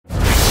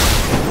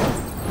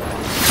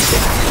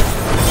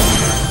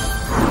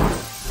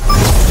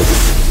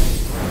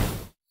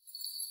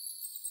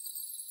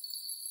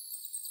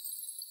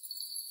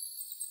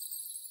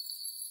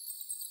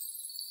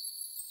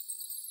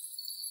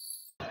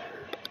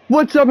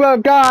What's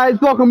up,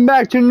 guys? Welcome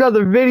back to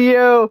another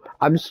video.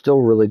 I'm still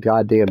really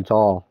goddamn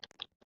tall.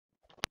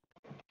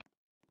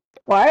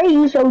 Why are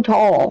you so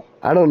tall?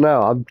 I don't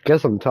know. I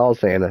guess I'm tall,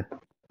 Santa.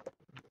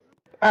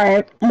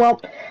 Alright, well,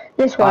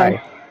 this one.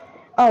 Hi.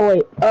 Oh,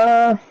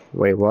 wait,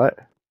 Wait, what?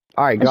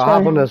 Alright, go this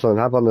hop one. on this one.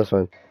 Hop on this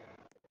one.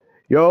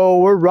 Yo,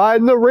 we're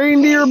riding the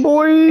reindeer,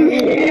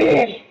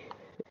 boys!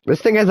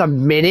 This thing has a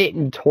minute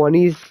and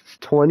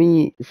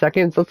 20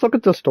 seconds. Let's look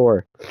at the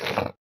store.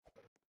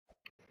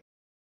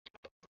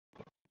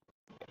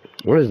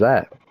 What is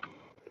that?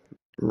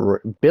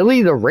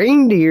 Billy the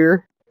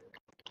reindeer?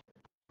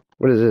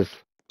 What is this?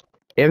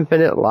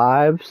 Infinite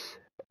lives?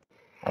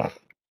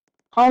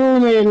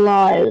 Unlimited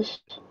lives.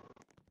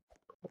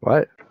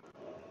 What?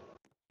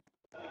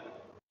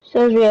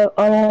 Says we have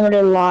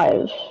unlimited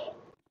lives.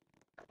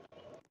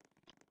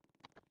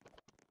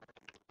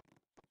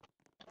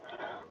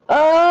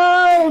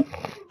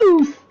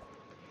 Oof.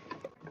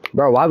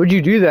 Bro, why would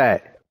you do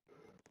that?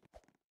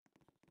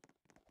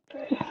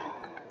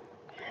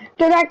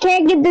 Cause I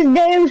can't get this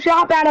damn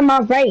shop out of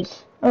my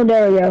face. Oh,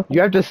 there we go.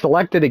 You have to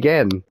select it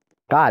again.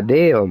 God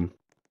damn.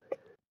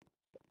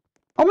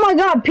 Oh my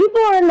god, people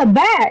are in the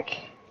back.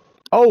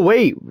 Oh,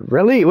 wait.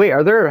 Really? Wait,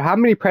 how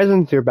many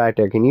presents are back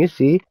there? Can you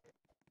see?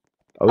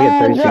 Oh, we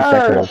have 36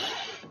 seconds.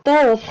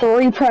 There are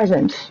 3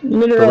 presents.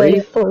 Literally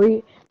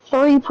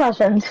three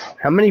presents.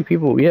 How many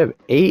people? We have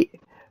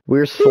 8.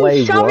 We're He's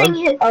slave shoving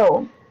 1. his,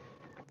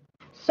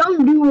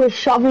 some dude was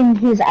shoving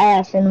his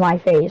ass in my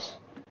face.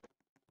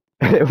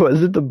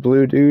 Was it the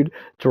blue dude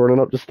running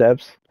up the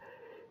steps?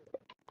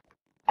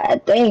 I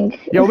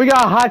think. Yo, we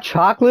got hot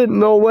chocolate?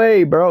 No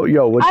way, bro.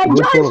 Yo, which I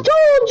just one? told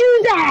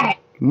you that!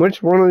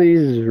 Which one of these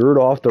is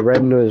Rudolph the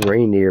Red-Nosed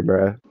Reindeer,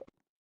 bro?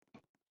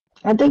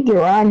 I think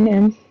you're on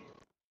him.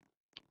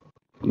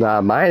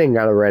 Nah, mine ain't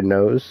got a red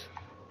nose.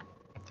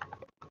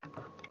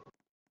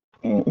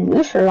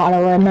 You sure got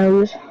a red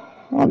nose.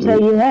 I'll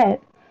tell you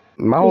that.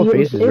 My whole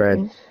face is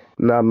red.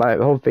 Nah, my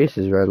whole face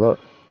is red.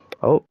 Look.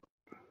 Oh.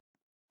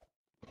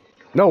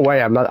 No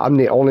way, I'm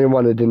the only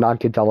one that did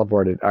not get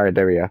teleported. Alright,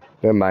 there we go.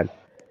 Never mind.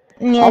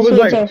 Yeah, I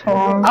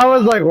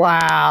was like,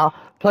 wow.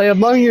 Play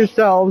among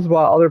yourselves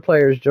while other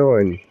players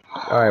join.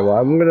 Alright, well,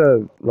 I'm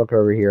gonna look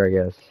over here, I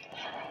guess.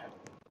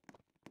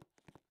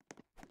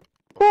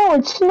 Oh,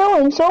 it's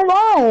snowing so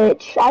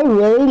much. I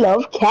really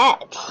love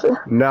cats.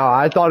 No,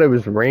 I thought it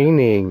was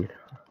raining.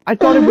 I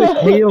thought it was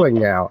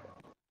hailing out.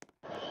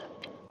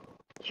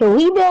 Should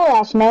we build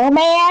a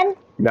snowman?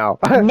 No.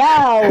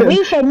 No,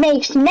 we should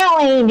make snow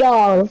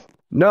angels.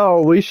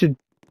 No, we should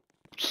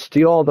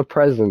steal all the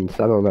presents.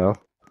 I don't know.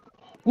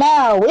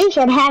 No, we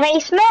should have a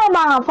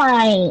snowball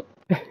fight.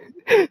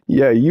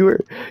 Yeah,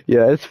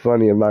 it's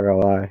funny, I'm not gonna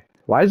lie.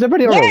 Why is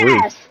everybody on a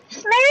roof? Yes,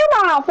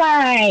 snowball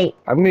fight.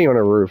 I'm getting on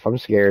a roof. I'm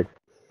scared.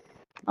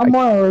 I'm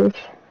on a roof.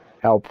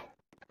 Help.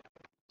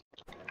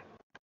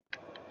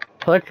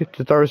 Click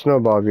to throw a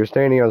snowball if you're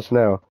standing on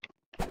snow.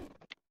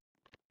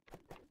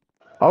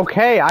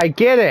 Okay, I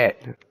get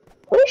it.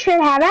 We should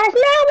have a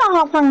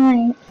snowball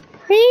fight.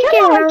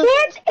 Come on,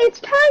 kids. It's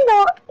time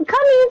to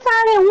come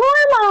inside and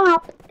warm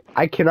up.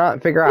 I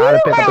cannot figure out how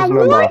to pick up a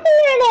snowball. You have 1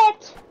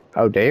 minute.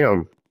 Oh,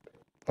 damn.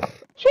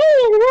 She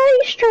is very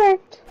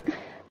strict.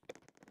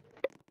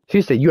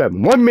 She said you have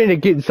 1 minute to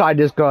get inside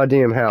this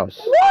goddamn house.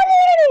 1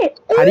 minute.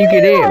 How do you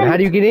get in? How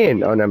do you get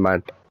in? Oh, never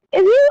mind.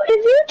 If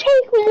you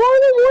take more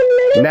than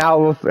 1 minute.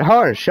 Now,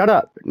 hold on, shut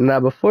up. Now,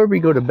 before we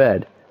go to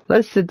bed,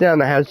 let's sit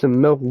down and have some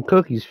milk and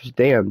cookies.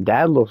 Damn,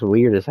 Dad looks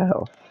weird as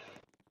hell.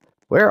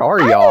 Where are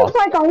y'all? I look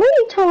like a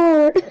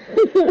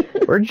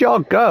retard. Where'd y'all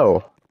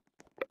go?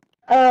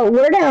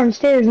 We're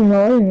downstairs in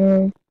the living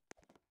room.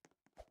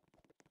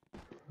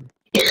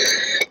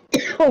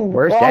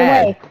 Where's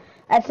Dad? Way.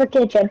 That's the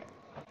kitchen.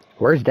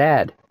 Where's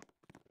Dad?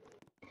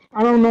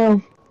 I don't know.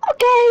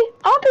 Okay,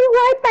 I'll be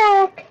right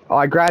back. Oh,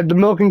 I grabbed the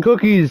milk and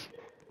cookies.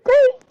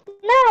 Great.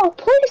 Now,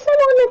 place them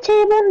on the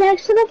table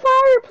next to the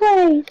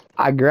fireplace.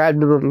 I grabbed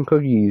the milk and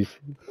cookies.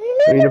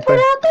 You need to put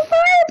out the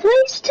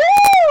fireplace,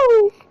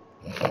 too.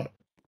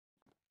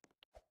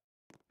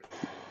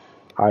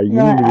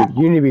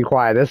 You need to be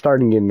quiet. That's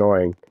starting to get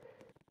annoying.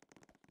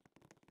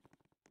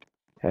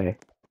 Hey.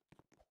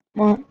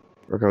 What?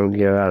 We're gonna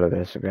get out of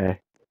this, okay?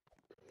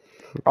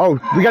 Oh,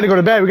 we gotta go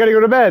to bed. We gotta go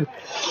to bed.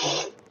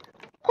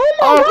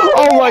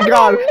 Oh my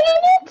god.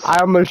 I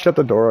almost shut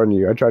the door on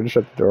you. I tried to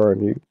shut the door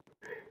on you.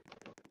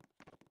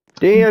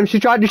 Damn, she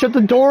tried to shut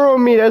the door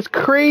on me. That's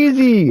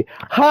crazy.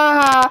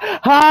 Ha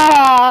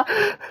ha.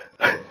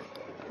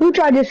 Who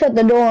tried to shut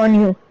the door on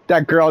you?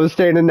 That girl that's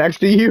standing next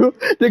to you.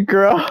 The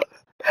girl.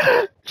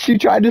 She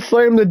tried to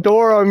slam the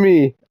door on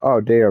me.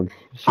 Oh damn.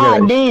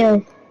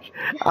 Damn.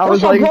 I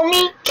was like,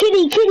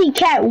 kitty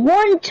cat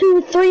 1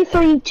 2 3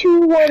 3 2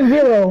 1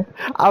 0.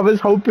 I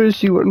was hoping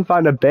she wouldn't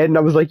find a bed, and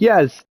I was like,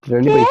 yes. Did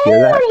anybody hear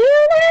that? Did anyone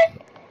hear that?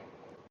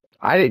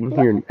 I didn't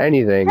hear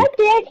anything. I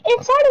did.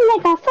 It sounded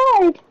like a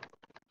thud.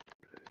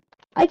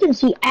 I can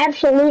see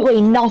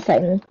absolutely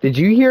nothing. Did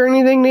you hear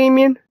anything,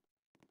 Daimen?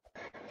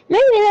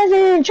 Maybe there's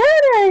an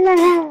intruder in the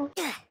house.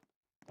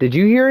 Did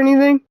you hear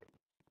anything?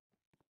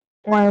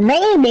 Or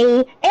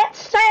maybe it's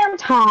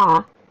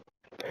Santa.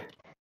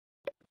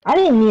 I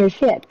didn't hear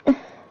shit.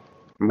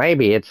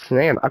 Maybe it's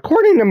Santa.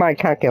 According to my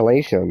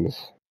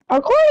calculations.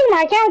 According to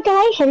my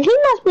calculations, he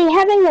must be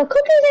having the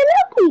cookies and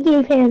milk we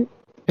gave him.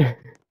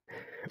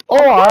 Or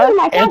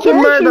it's a He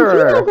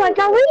murderer. looks like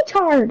a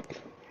retard.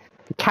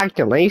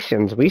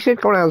 Calculations. We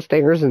should go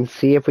downstairs and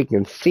see if we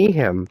can see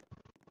him.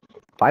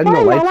 Find the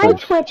Find the light light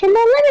switch. switch in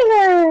the living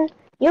room.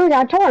 Use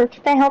a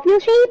torch to help you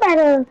see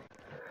better.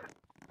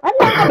 I'm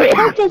not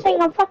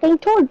purchasing a fucking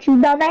torch, you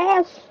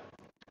dumbass.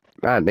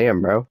 God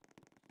damn, bro.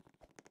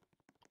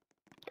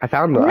 I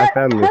found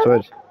the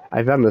switch.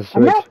 I found the switch.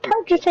 I'm not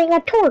purchasing a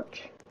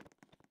torch.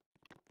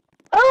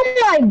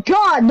 Oh my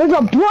god, there's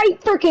a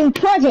bright freaking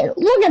present.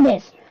 Look at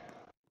this.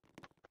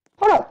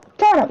 Hold up,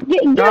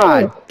 get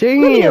God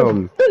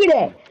damn. Look at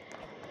that.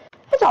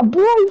 That's a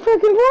bright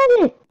freaking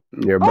present.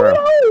 Yeah, bro.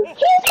 Oh no,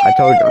 I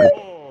told you.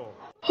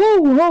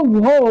 Ho,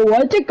 ho, ho,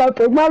 I think I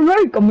broke my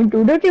leg coming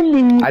through the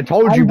chimney. I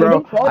told you,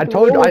 bro. I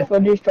told you. For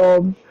this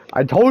job.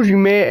 I told you,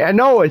 man. I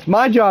know it's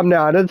my job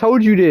now. I done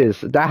told you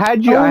this. I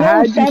had you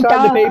Santa,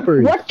 sign the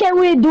papers. What can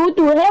we do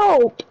to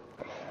help?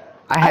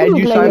 I had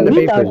you sign the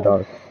papers,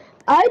 dog.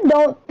 I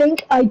don't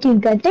think I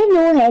can continue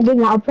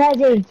handing out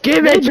presents.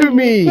 Give it to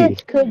me!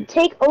 This could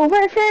take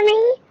over for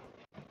me?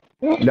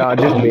 No,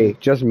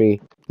 just me.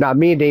 Nah,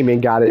 me and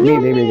Daimen got it. Me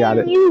and Daimen got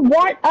it. You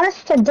want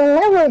us to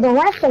deliver the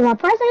rest of the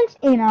presents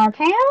in our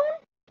town?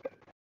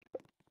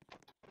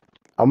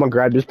 I'm gonna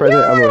grab this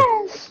present.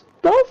 Yes!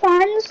 Go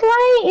find the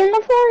sleigh in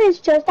the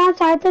forest just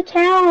outside the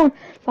town.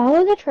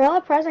 Follow the trail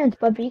of presents,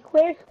 but be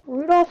quick.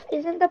 Rudolph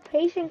isn't the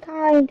patient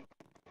kind.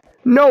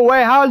 No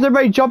way! How is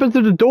everybody jumping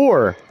through the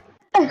door?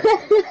 Let's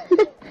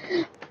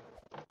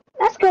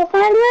go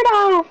find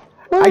Rudolph.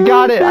 I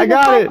got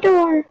it.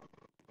 Door.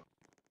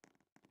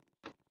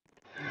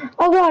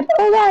 Oh god!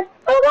 We're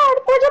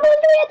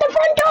supposed to be at the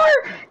front door.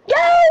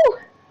 Go!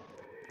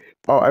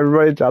 Oh,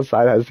 everybody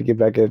outside has to get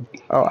back in.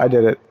 Oh, I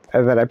did it,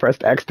 and then I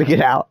pressed X to get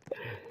out.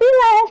 We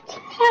left.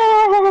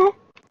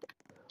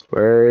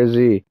 Where is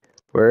he?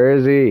 Where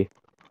is he?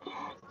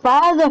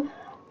 Follow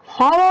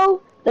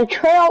the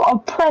trail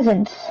of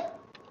presents.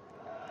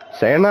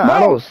 Santa? I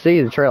don't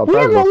see the trail of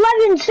presents. We have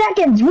 11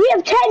 seconds. We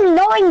have 10,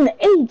 9,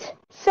 8,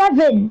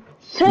 7,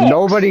 6.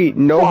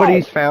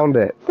 Nobody's found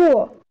it.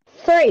 4,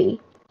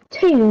 3,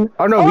 2.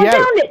 Oh no, I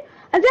found it.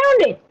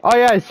 Oh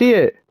yeah, I see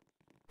it.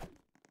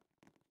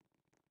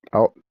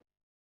 Oh.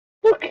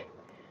 Look.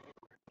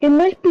 It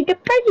must be the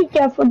present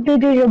there for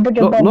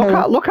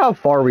Look how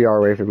far we are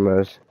away from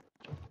this.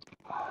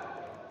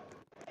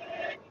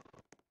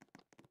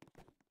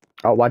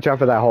 Oh, watch out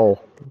for that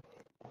hole.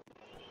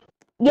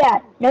 Yeah,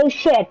 no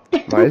shit.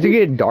 Why is it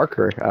getting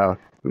darker? Oh,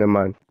 never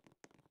mind.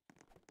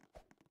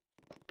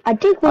 I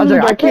think we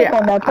need to click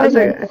on that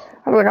present.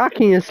 I was like, I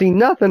can't see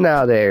nothing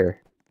out there.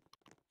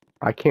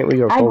 I can't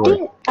go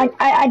forward.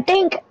 I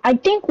think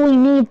we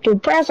need to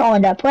press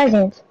on the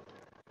present.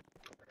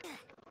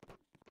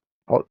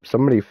 Oh,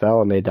 somebody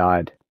fell and they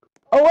died.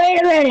 Oh,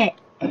 wait a minute.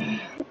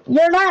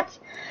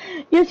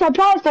 You're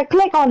supposed to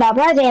click on the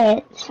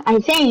present, I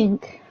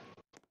think.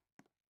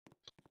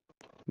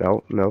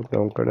 No,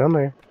 don't go down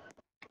there.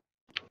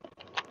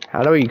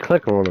 How do we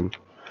click on them?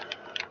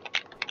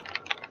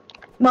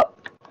 Well,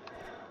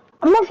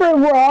 I'm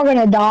afraid we're all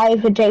gonna die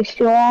if it takes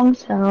too long,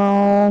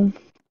 so...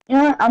 You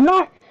know what,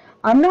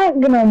 I'm not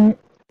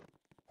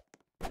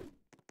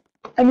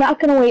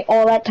gonna wait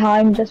all that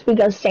time just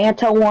because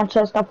Santa wants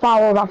us to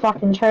follow the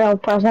fucking trail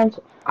of presents.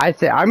 I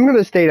say I'm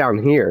gonna stay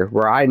down here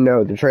where I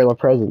know the trail of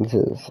presents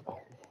is.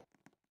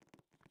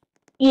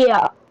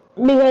 Yeah,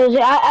 because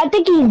I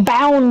think he's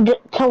bound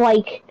to,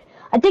 like...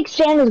 I think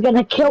Santa's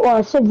gonna kill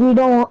us if we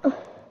don't...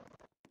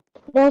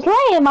 The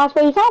sleigh must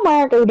be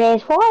somewhere through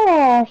this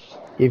forest.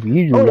 If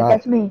you do not...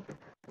 that's me.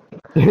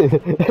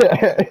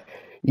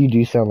 You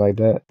do sound like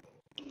that.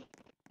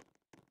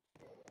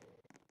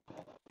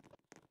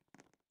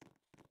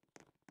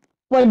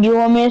 What, do you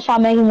want me to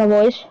stop making the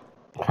voice?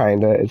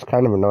 Kinda. It's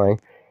kind of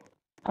annoying.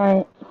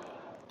 Alright.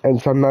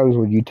 And sometimes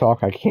when you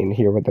talk, I can't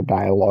hear what the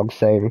dialogue's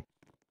saying.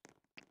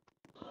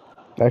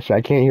 Actually,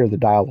 I can't hear the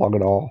dialogue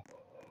at all.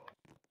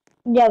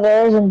 Yeah,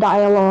 there isn't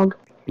dialogue.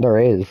 There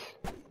is.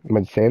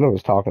 When Santa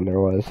was talking, there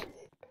was.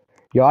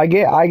 Yo, I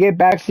get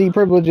backseat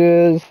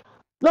privileges.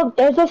 Look,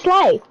 there's a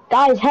sleigh.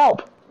 Guys,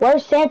 help.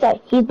 Where's Santa?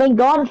 He's been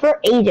gone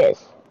for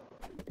ages.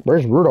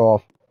 Where's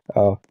Rudolph?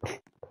 Oh.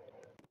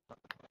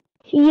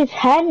 He's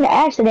had an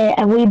accident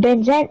and we've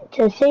been sent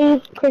to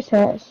save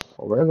Christmas.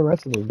 Well, where's the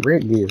rest of the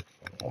great gear?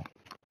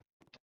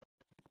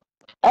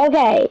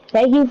 Okay,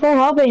 thank you for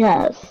helping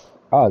us.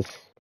 Us.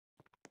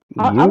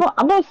 I'm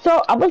gonna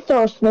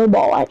throw a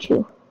snowball at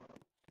you.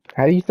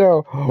 How do you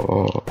throw?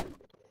 Oh,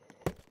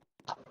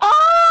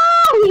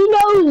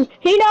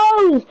 he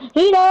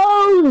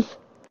knows!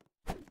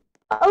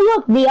 Oh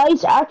look, the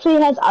ice actually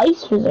has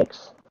ice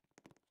physics.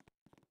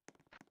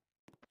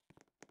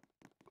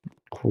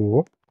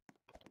 Cool.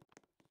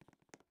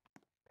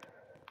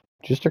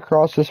 Just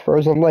across this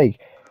frozen lake.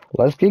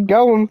 Let's get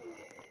going.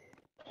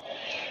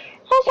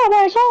 That's not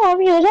bad at all.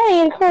 I'm using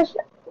any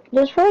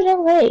this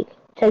frozen lake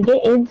to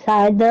get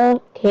inside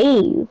the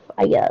cave,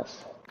 I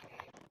guess.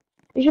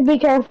 We should be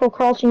careful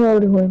crossing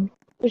over to him.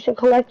 We should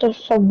collect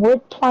some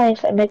wood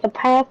planks and make a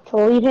path to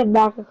lead him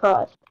back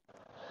across.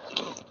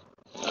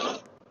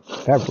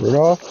 That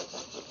Rudolph?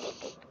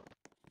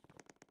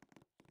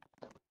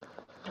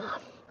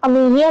 I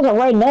mean, he has a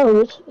white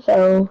nose,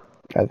 so...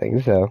 I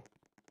think so.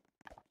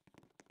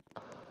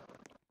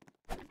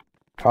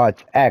 Oh,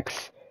 it's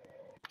X.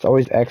 It's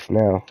always X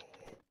now.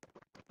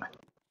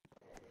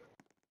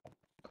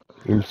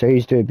 I'm so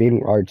used to it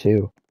being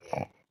R2.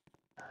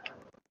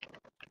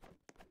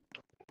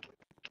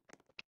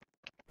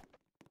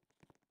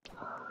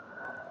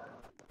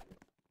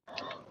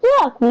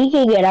 Look, we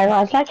can get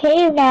across that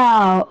cave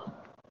now.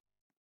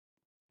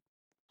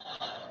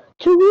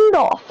 To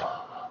Rudolph.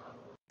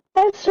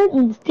 That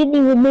sentence didn't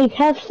even make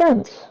half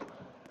sense.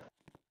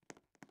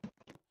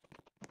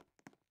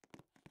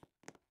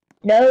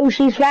 No,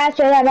 she's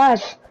faster than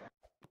us.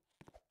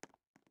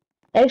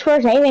 Thanks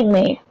for saving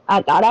me.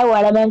 I thought I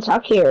would have been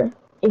stuck here,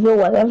 if it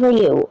wasn't for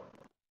you.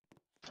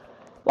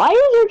 Why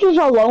is there just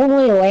a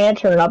lonely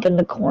lantern up in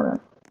the corner?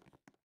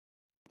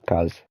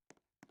 'Cause.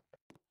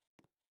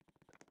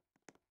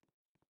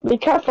 Be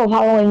careful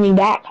following me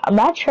back. I'm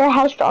not sure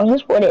how strong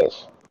this wood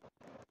is.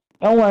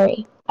 Don't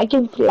worry. I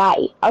can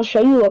fly. I'll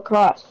show you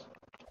across.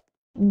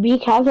 Be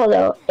careful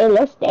though. It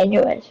looks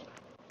dangerous.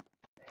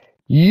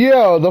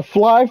 Yo, the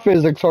fly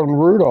physics on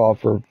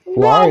Rudolph are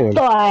flying. What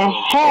the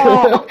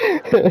hell?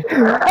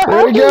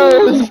 There he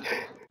goes.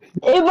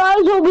 It might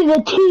as well be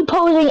the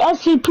T-posing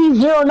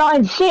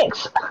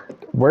SCP-096.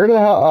 Where the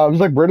hell? I was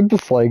like, where did the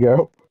sleigh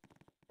go?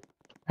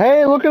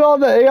 Hey, look at all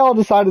the they all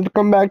decided to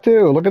come back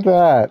too. Look at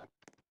that.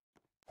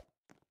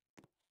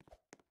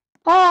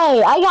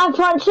 Hey, I got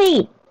front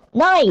seat.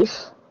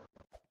 Nice.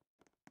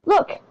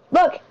 Look,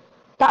 look.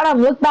 Donna,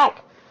 look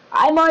back.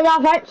 I'm on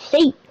the front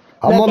seat.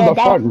 I'm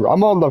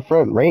on the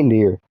front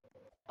reindeer.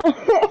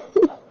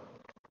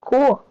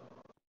 Cool.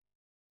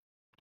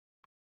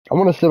 I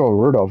want to sit on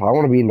Rudolph. I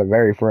want to be in the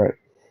very front.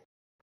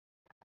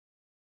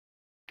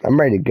 I'm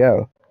ready to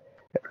go.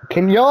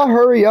 Can y'all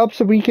hurry up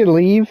so we can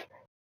leave?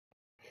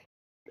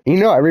 You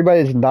know,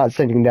 everybody that's not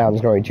sitting down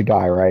is going to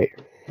die, right?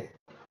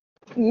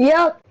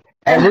 Yep.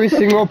 Every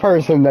single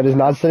person that is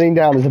not sitting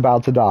down is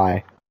about to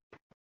die.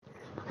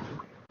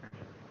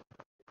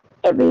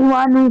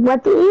 Everyone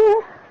with the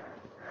ear.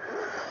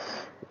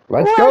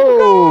 Let's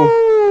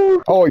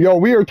go! Oh, yo,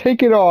 we are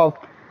taking off.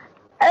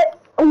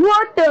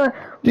 What the?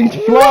 These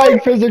flying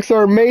physics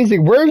are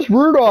amazing. Where's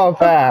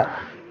Rudolph at?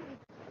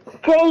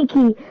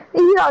 Janky.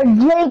 These are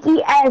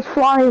janky ass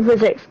flying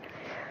physics.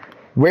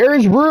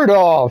 Where's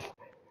Rudolph?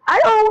 I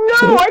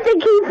don't know. I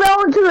think he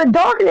fell into the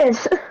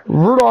darkness.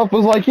 Rudolph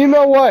was like, you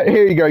know what?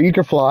 Here you go. You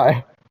can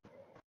fly.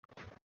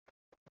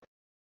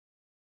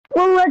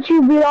 We'll let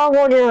you be off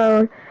on your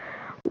own.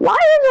 Why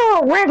is there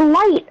a red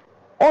light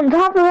on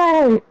top of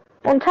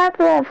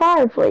that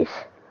fireplace?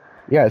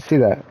 Yeah, I see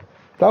that.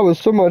 That was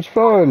so much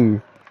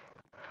fun.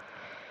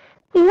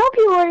 We hope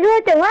you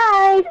enjoyed the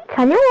ride.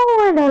 Can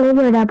you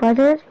deliver the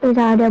buses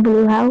inside the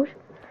blue house?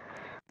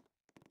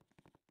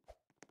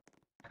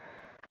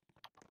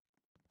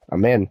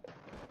 I'm in.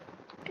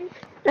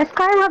 Let's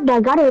climb up the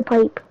gutter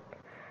pipe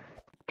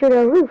to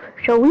the roof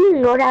so we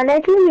can go down the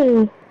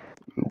chimney.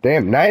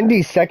 Damn,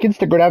 90 seconds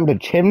to go down the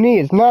chimney?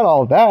 It's not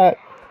all that.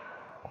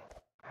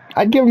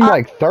 I'd give him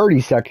like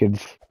 30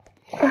 seconds.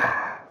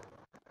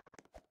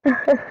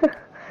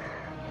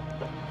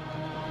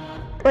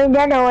 We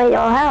generate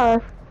your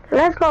house.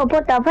 Let's go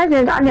put the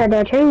presents under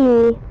the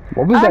tree.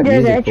 What was that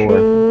music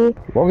for?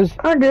 What was...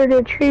 Under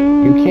the tree.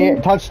 You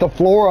can't touch the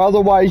floor,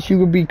 otherwise you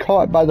would be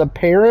caught by the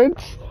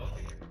parents?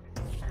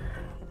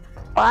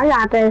 Oh, I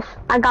got this.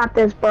 I got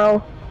this,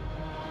 bro.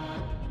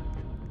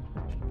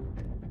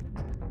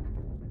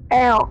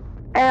 Ow.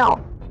 Ow.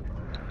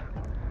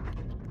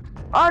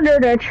 Under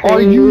the tree.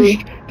 Are you...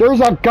 There's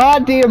a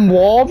goddamn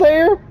wall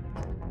there?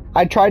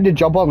 I tried to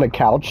jump on the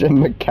couch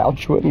and the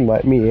couch wouldn't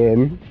let me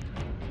in.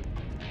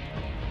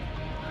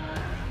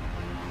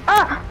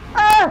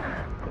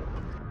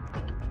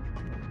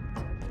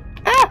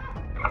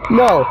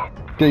 No!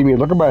 Daimen,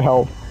 look at my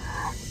health.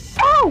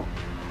 Oh!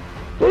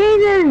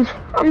 Jesus!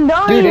 I'm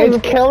dying! Dude,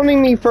 it's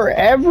counting me for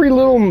every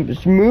little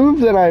move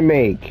that I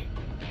make.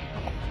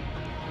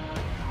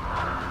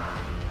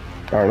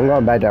 Alright, I'm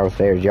going back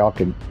downstairs. Y'all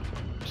can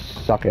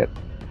suck it.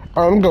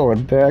 I'm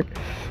going back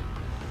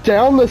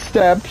down the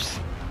steps.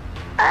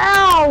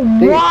 Ow!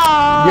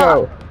 Wow!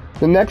 Yo,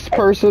 the next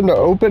person to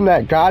open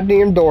that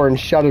goddamn door and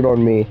shut it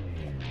on me.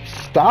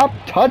 Stop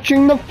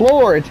touching the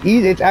floor. It's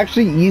easy. It's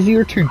actually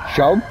easier to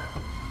jump.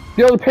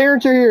 Yo, the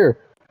parents are here.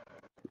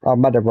 I'm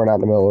about to run out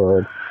in the middle of the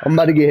road. I'm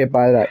about to get hit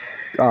by that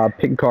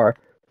pink car.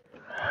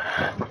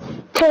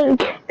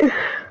 Pink.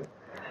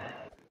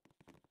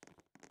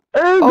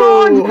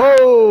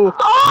 Oh!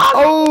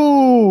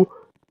 Oh!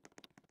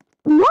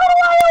 Why do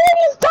I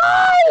always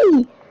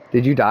die?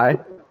 Did you die?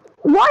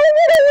 Why is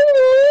it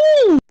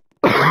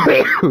always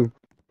me?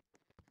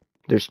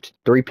 There's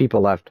 3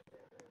 people left.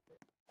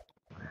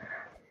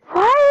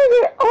 Why is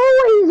it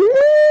always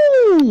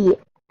me.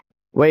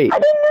 Wait. I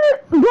didn't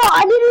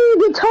even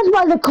get touched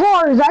by the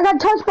cars. I got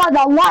touched by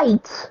the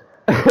lights.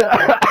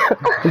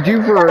 Did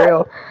you for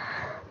real?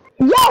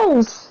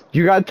 Yes.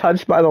 You got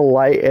touched by the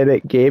light and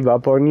it gave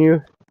up on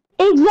you?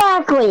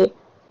 Exactly.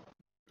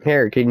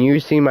 Here, can you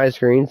see my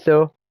screen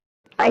still?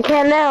 I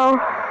can now.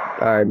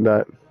 Alright,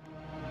 but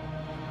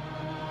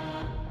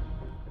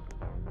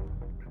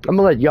I'm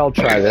gonna let y'all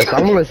try this.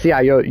 I'm gonna see how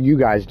you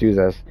guys do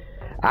this.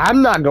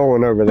 I'm not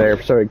going over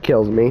there so it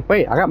kills me.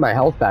 Wait, I got my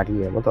health back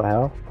again. What the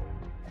hell?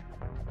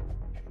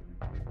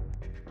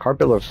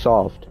 Carpet looks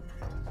soft.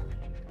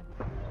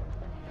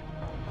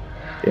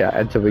 Yeah,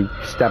 until we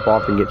step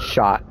off and get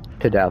shot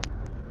to death.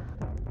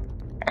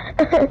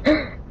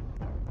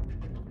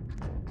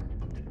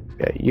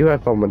 Yeah, you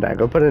have fun with that.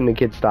 Go put it in the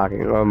kid's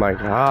stocking. Oh my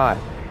god.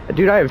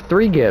 Dude, I have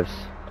 3 gifts.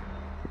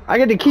 I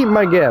get to keep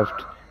my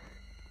gift.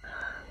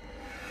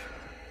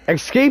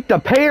 Escape the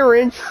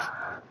parents!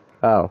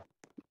 Oh.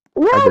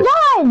 Well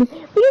done! We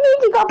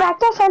need to go back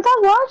to Santa's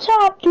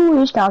workshop to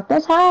restock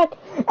this hack.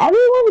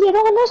 Everyone get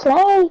on the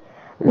sleigh.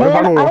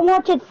 Man, I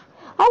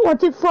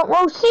wanted front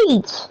row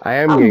seats.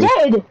 I'm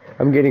dead.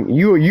 I'm getting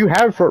you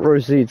have front row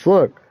seats,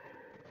 look.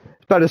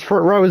 It's about as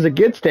front row as it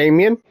gets,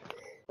 Damien.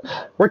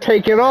 We're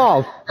taking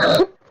off.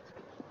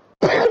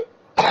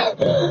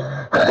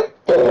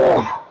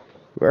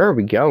 Where are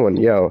we going,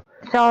 yo?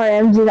 Sorry,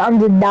 I'm just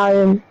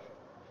dying.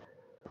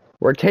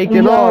 We're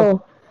taking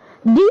off.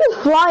 These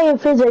flying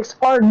physics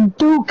are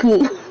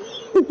dookie.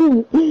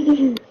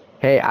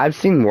 Hey, I've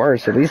seen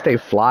worse. At least they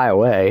fly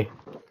away.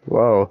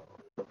 Whoa.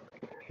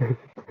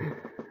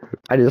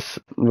 I just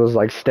was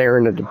like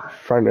staring at the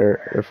front of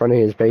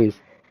his face.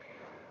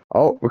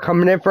 Oh, we're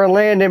coming in for a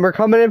landing. We're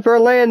coming in for a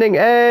landing,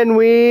 and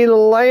we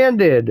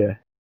landed.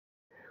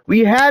 We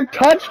have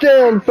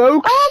touchdown,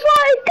 folks. Oh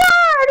my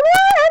God!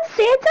 We're at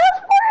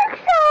Santa's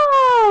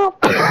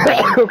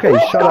workshop. Okay,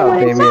 Let's shut go up,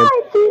 Damien.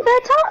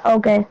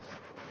 Okay.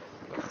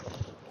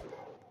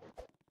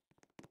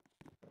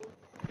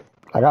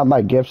 I got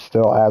my gift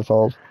still,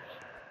 assholes.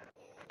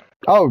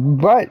 Oh,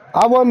 but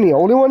I wasn't the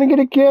only one to get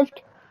a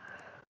gift.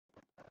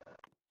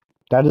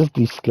 That is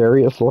the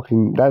scariest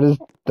looking. That is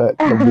the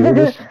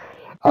weirdest.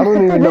 I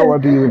don't even know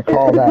what you would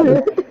call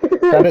that.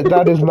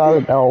 That is not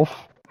an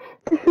elf.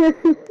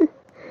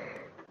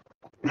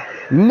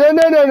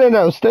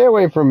 No! Stay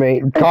away from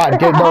me. God,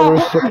 get no.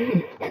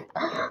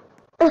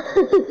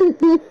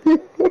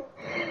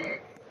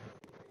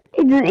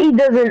 He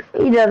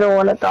doesn't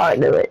want to talk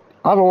to it.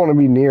 I don't want to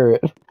be near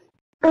it.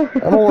 I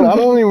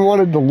don't even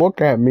want it to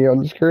look at me on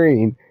the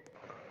screen.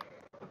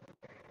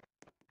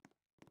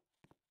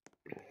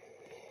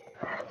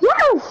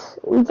 Yes,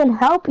 we can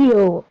help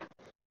you.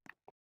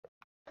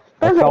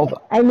 Perfect.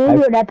 I need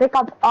you to pick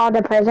up all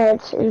the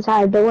presents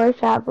inside the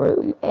workshop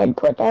room and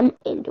put them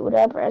into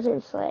the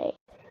present sleigh.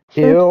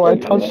 Ew, I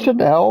touched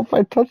an elf.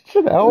 I touched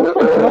an elf.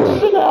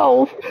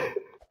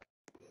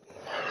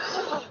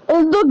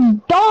 It looks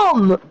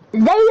dumb. They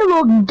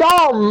look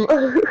dumb.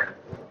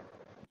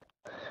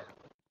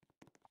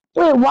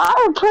 Wait, why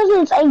are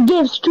presents and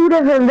gifts 2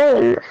 different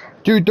things?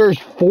 Dude, there's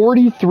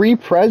 43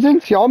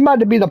 presents? Y'all about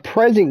to be the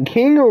present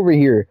king over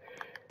here.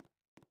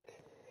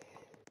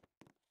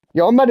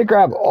 Y'all about to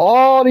grab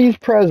all these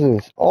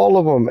presents. All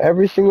of them.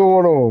 Every single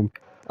one of them.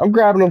 I'm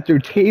grabbing them through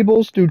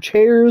tables, through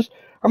chairs.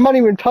 I'm not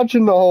even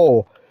touching the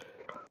hole.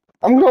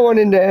 I'm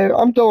throwing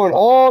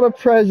all the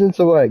presents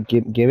away.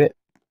 Give it.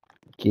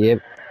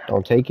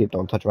 Don't take it.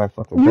 Don't touch my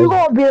fucking present. You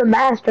gonna be the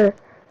master.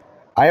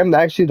 I am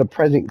actually the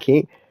present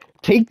king.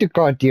 Take the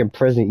goddamn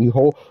present, you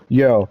whole...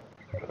 Yo.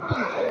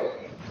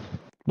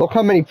 Look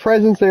how many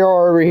presents there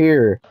are over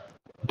here.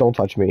 Don't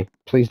touch me.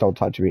 Please don't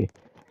touch me.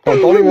 Don't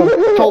even...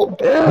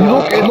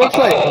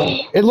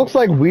 It looks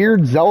like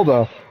weird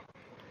Zelda.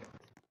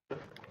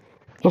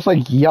 Looks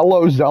like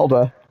yellow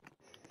Zelda.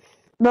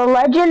 The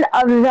Legend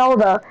of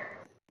Zelda.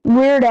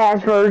 Weird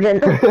ass version.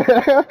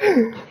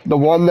 the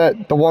one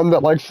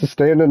that likes to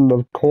stand in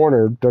the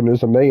corner. Then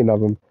there's a million of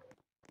them.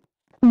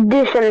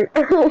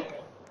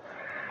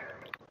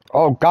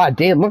 Oh god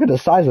damn! Look at the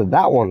size of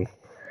that one.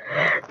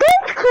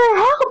 Thanks for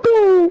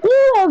helping.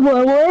 You have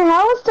one more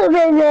house to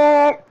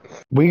visit.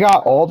 We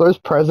got all those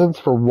presents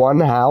for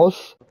one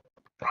house.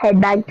 Head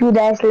back to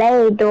the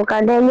sleigh to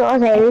continue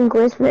saving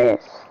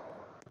Christmas.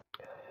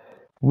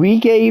 We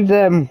gave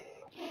them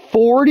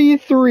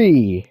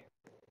 43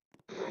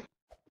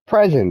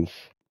 presents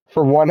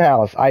for one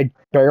house. I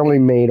barely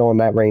made on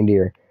that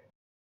reindeer.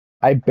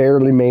 I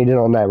barely made it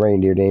on that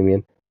reindeer,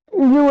 Damien.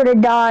 You would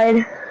have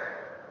died.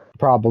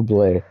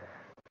 Probably.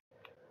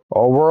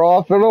 Oh, we're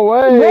off and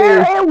away.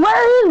 Where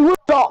is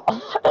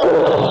Rudolph?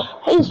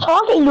 He's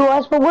talking to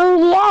us, but where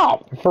is he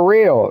at? For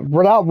real.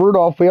 Without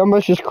Rudolph, we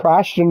almost just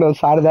crashed into the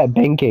side of that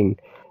banking.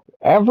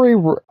 Every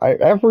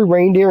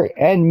reindeer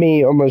and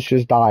me almost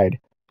just died.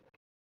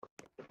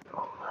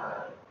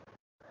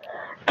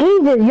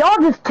 Jesus, y'all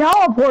just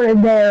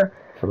teleported there.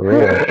 For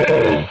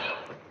real.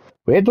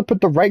 We had to put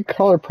the right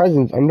color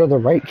presents under the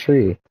right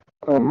tree.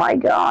 Oh my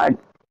god.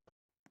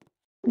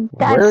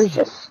 That's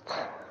just...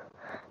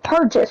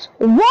 Purchase.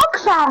 Walk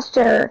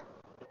faster!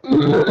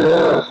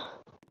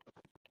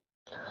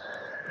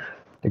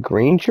 The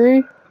green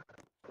tree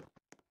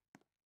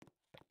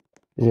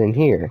is in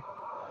here.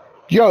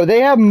 Yo, they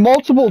have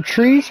multiple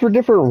trees for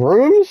different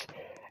rooms,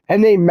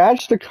 and they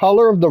match the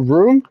color of the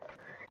room?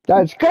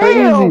 That's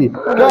crazy. Damn!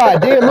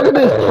 God damn, look at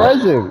this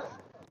present.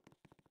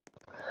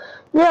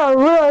 Yeah,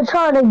 really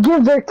trying to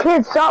give their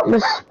kids something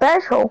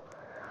special.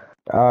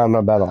 I don't know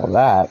about all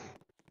that.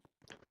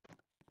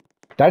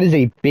 That is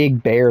a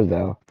big bear,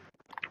 though.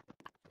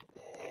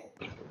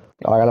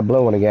 Oh, I got a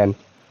blue one again.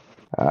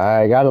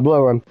 I got a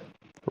blue one.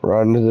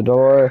 Run to the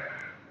door.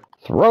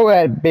 Throw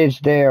that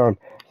bitch down.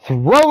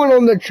 Throw it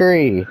on the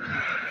tree.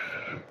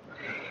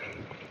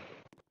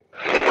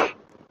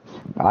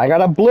 I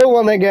got a blue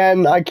one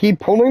again. I keep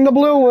pulling the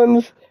blue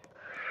ones.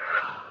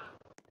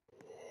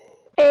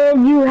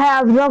 And you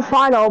have the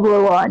final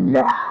blue one.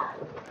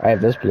 I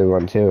have this blue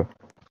one, too.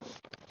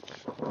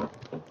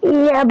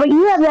 Yeah, but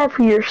you have that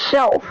for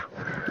yourself.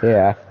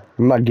 Yeah,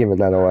 I'm not giving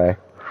that away.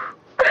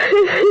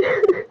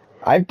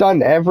 I've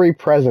done every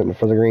present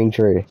for the green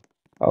tree.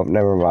 Oh,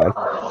 never mind.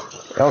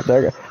 Oh,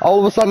 there. All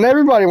of a sudden,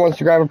 everybody wants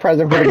to grab a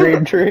present for the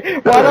green tree.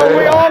 Why don't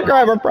we all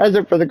grab a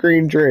present for the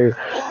green tree?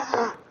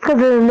 Because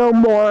there's no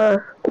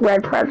more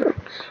red presents.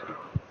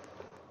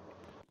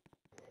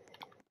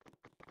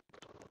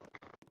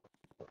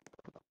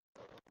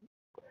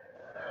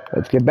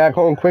 Let's get back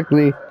home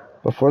quickly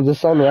before the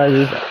sun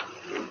rises.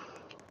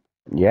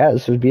 Yeah,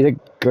 this would be a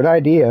good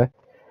idea.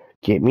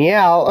 Get me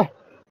out.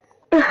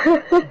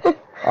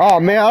 Oh,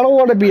 man, I don't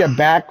want to be a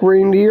back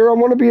reindeer. I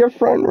want to be a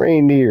front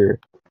reindeer.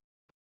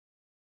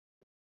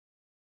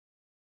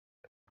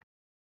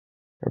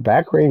 Or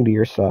back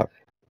reindeer suck.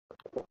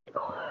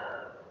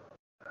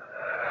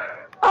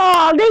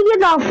 Oh, they get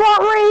the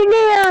front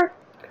reindeer.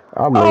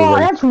 I'm Oh,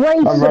 leaving. that's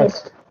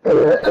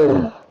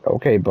racist.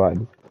 Okay,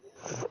 bud.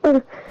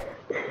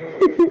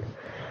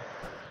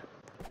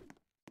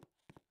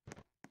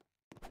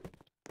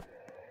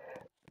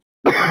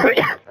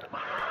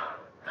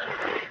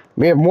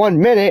 We have 1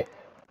 minute.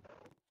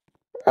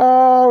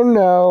 Oh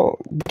no.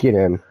 Get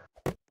in.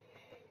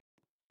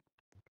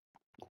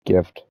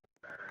 Gift.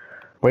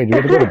 Wait, do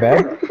we have to go to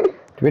bed? Do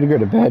we have to go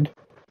to bed?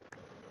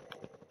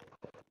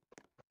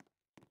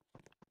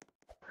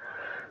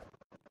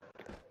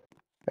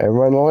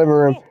 Everyone in the living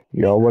room.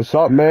 Yo, what's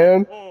up,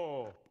 man?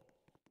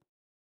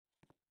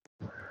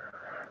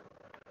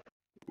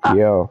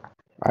 Yo,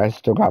 I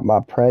still got my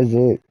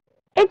present.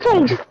 It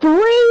takes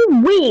 3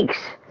 weeks.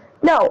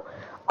 No,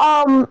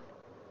 1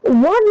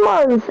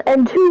 month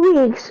and 2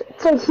 weeks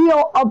to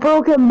heal a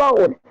broken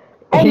bone.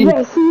 And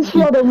yet he's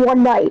healed in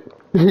 1 night.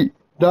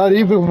 Not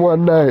even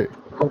 1 night.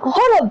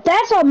 Hold up,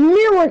 that's a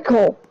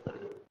miracle.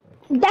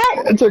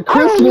 It's a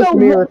Christmas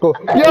miracle.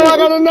 Yo, I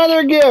got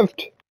another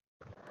gift.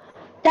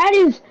 That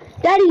is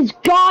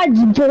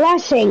God's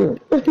blessing.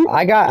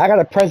 I got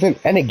a present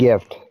and a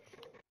gift.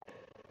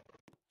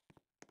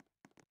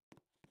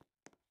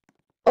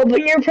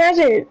 Open your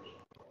present.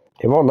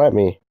 It won't let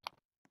me.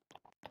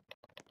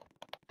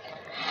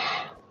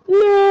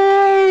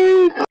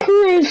 Merry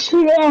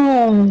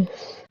Christmas.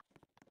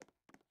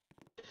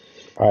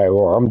 Alright,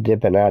 well, I'm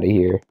dipping out of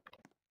here.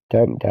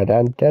 Dun, dun,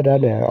 dun, dun,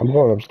 dun, dun. I'm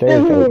going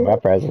upstairs to open my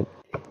present.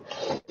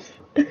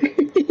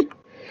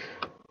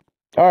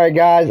 Alright,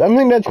 guys, I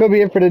think that's going to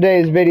be it for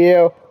today's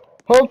video.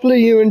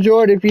 Hopefully you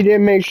enjoyed. If you did,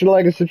 make sure to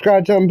like and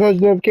subscribe, turn on post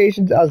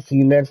notifications. I'll see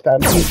you next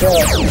time. Peace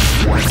out.